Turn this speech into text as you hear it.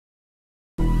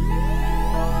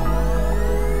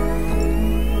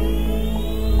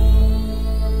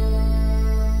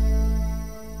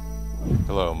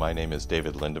Hello, my name is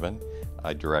David Lindeman.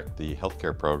 I direct the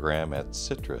healthcare program at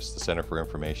Citris, the Center for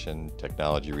Information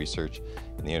Technology Research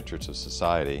in the Interests of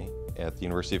Society at the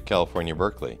University of California,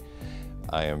 Berkeley.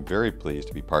 I am very pleased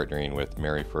to be partnering with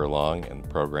Mary Furlong and the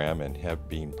program and have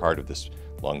been part of this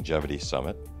Longevity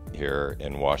Summit here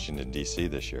in Washington, D.C.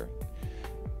 this year.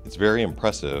 It's very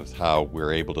impressive how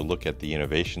we're able to look at the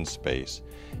innovation space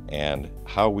and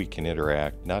how we can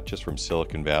interact not just from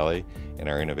Silicon Valley and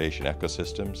our innovation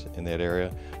ecosystems in that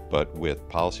area, but with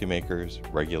policymakers,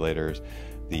 regulators,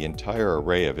 the entire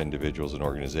array of individuals and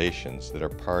organizations that are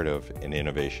part of an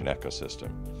innovation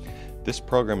ecosystem. This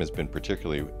program has been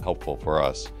particularly helpful for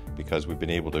us because we've been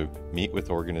able to meet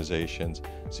with organizations,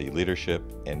 see leadership,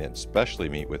 and especially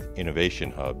meet with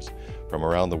innovation hubs from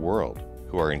around the world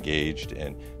who are engaged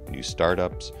in new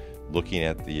startups, looking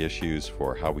at the issues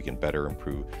for how we can better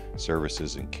improve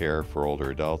services and care for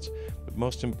older adults, but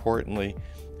most importantly,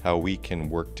 how we can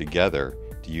work together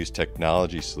to use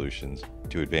technology solutions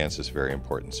to advance this very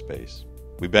important space.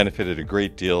 We benefited a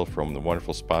great deal from the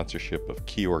wonderful sponsorship of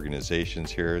key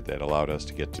organizations here that allowed us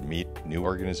to get to meet new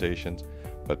organizations,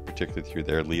 but particularly through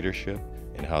their leadership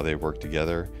and how they work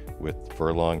together with the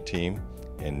Furlong team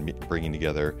and bringing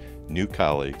together new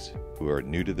colleagues who are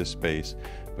new to this space,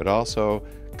 but also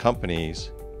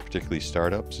companies, particularly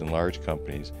startups and large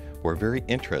companies, who are very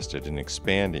interested in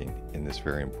expanding in this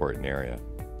very important area.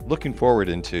 Looking forward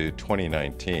into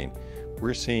 2019,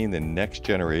 we're seeing the next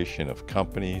generation of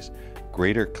companies,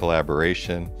 greater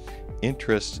collaboration,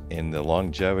 interest in the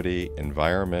longevity,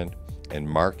 environment, and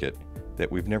market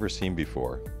that we've never seen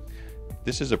before.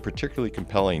 This is a particularly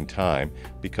compelling time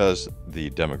because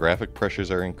the demographic pressures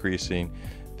are increasing,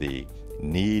 the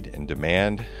need and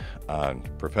demand on the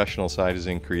professional side is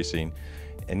increasing,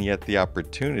 and yet the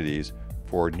opportunities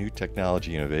for new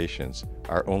technology innovations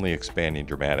are only expanding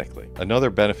dramatically. Another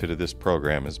benefit of this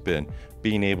program has been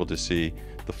being able to see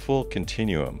the full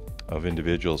continuum of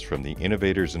individuals from the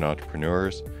innovators and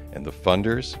entrepreneurs and the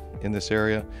funders in this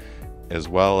area, as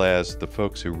well as the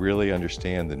folks who really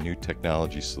understand the new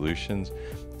technology solutions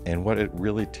and what it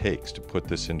really takes to put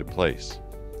this into place.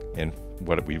 And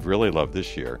what we've really loved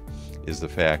this year is the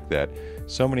fact that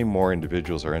so many more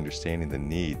individuals are understanding the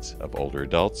needs of older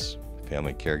adults,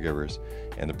 family caregivers,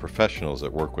 and the professionals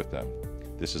that work with them.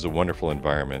 This is a wonderful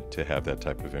environment to have that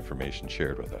type of information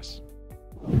shared with us.